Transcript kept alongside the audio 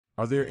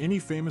Are there any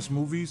famous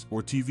movies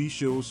or TV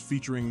shows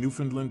featuring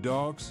Newfoundland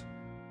dogs?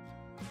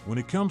 When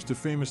it comes to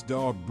famous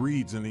dog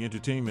breeds in the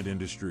entertainment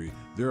industry,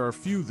 there are a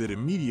few that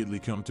immediately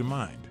come to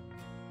mind.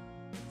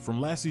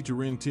 From Lassie to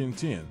Rin Tin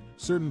Tin,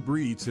 certain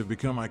breeds have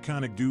become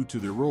iconic due to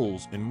their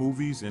roles in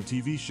movies and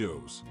TV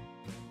shows.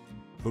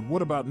 But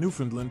what about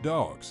Newfoundland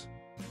dogs?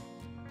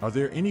 Are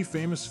there any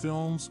famous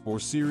films or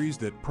series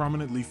that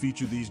prominently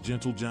feature these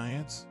gentle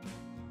giants?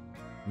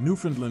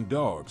 Newfoundland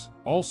dogs,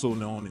 also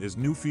known as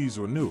Newfies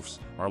or Newfs,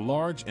 are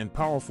large and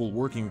powerful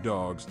working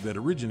dogs that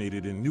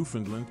originated in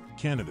Newfoundland,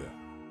 Canada.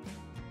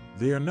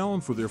 They are known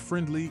for their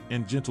friendly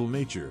and gentle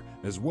nature,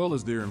 as well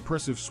as their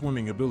impressive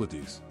swimming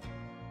abilities.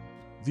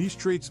 These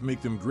traits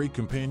make them great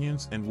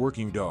companions and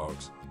working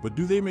dogs, but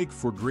do they make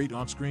for great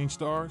on-screen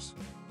stars?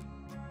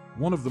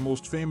 One of the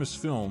most famous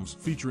films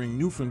featuring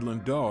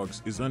Newfoundland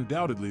dogs is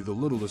undoubtedly The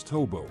Littlest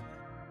Hobo.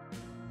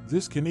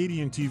 This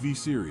Canadian TV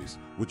series,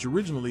 which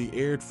originally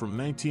aired from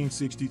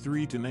 1963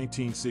 to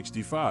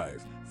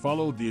 1965,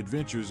 followed the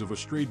adventures of a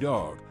stray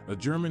dog, a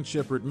German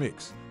Shepherd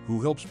mix,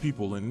 who helps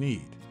people in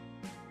need.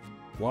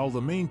 While the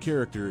main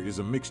character is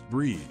a mixed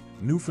breed,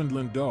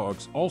 Newfoundland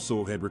dogs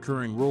also had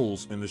recurring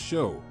roles in the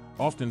show,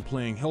 often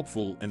playing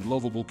helpful and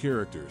lovable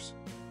characters.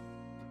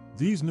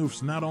 These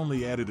Newfs not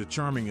only added a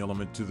charming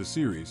element to the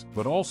series,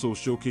 but also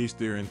showcased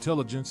their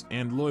intelligence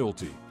and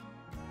loyalty.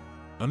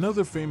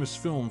 Another famous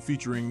film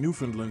featuring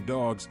Newfoundland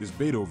dogs is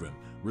Beethoven.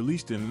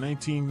 Released in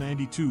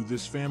 1992,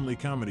 this family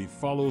comedy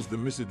follows the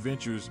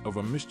misadventures of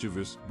a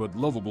mischievous but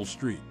lovable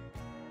street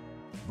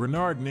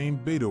Bernard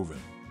named Beethoven,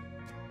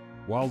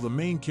 while the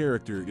main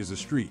character is a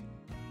street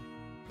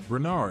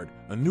Bernard.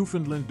 A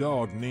Newfoundland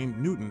dog named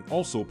Newton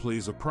also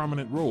plays a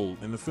prominent role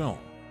in the film.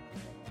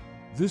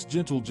 This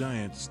gentle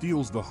giant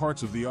steals the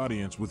hearts of the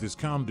audience with his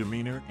calm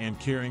demeanor and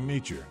caring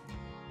nature.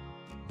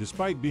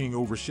 Despite being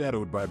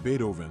overshadowed by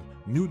Beethoven,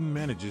 Newton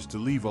manages to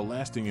leave a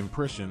lasting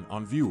impression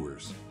on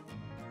viewers.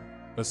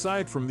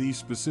 Aside from these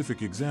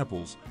specific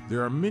examples,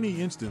 there are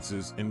many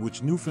instances in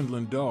which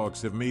Newfoundland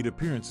dogs have made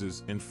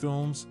appearances in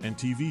films and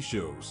TV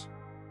shows.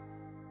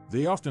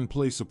 They often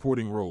play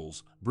supporting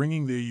roles,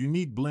 bringing their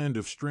unique blend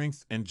of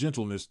strength and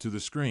gentleness to the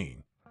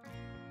screen.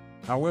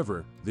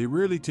 However, they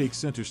rarely take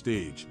center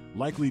stage,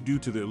 likely due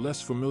to their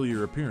less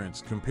familiar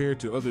appearance compared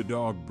to other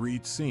dog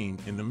breeds seen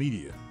in the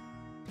media.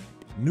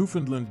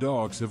 Newfoundland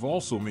dogs have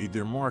also made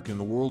their mark in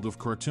the world of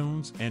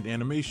cartoons and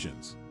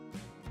animations.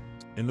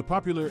 In the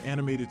popular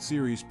animated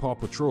series Paw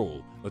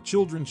Patrol, a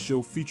children's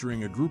show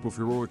featuring a group of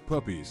heroic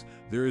puppies,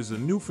 there is a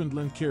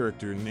Newfoundland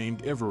character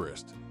named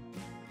Everest.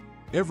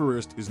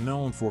 Everest is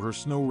known for her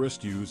snow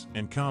rescues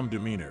and calm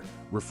demeanor,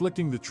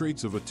 reflecting the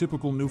traits of a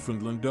typical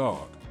Newfoundland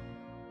dog.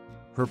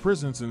 Her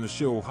presence in the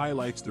show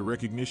highlights the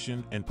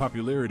recognition and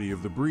popularity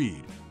of the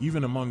breed,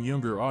 even among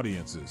younger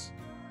audiences.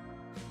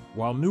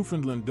 While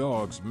Newfoundland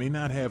dogs may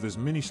not have as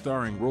many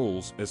starring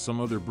roles as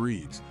some other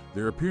breeds,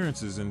 their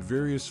appearances in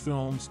various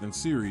films and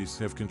series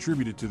have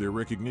contributed to their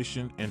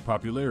recognition and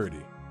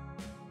popularity.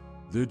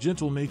 Their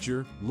gentle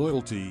nature,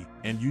 loyalty,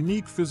 and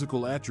unique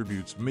physical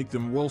attributes make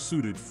them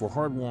well-suited for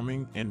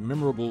heartwarming and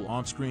memorable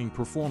on-screen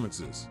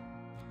performances.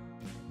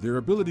 Their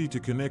ability to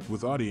connect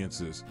with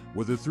audiences,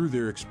 whether through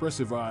their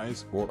expressive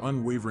eyes or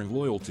unwavering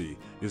loyalty,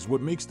 is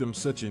what makes them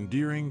such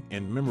endearing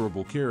and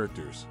memorable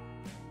characters.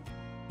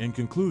 In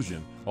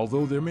conclusion,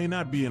 although there may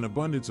not be an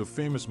abundance of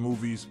famous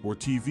movies or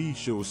TV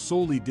shows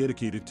solely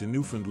dedicated to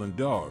Newfoundland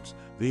dogs,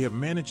 they have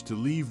managed to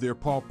leave their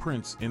paw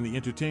prints in the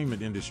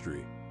entertainment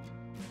industry.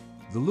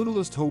 The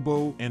Littlest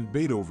Hobo and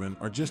Beethoven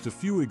are just a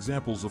few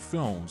examples of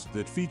films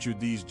that featured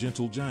these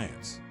gentle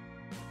giants.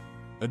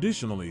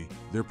 Additionally,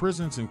 their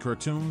presence in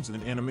cartoons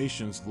and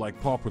animations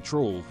like Paw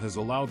Patrol has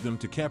allowed them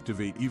to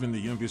captivate even the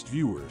youngest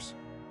viewers.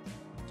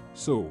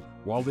 So,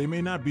 while they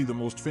may not be the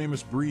most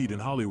famous breed in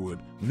Hollywood,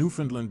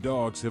 Newfoundland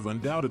dogs have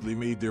undoubtedly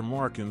made their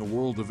mark in the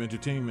world of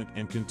entertainment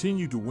and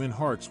continue to win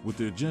hearts with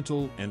their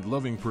gentle and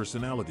loving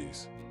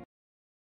personalities.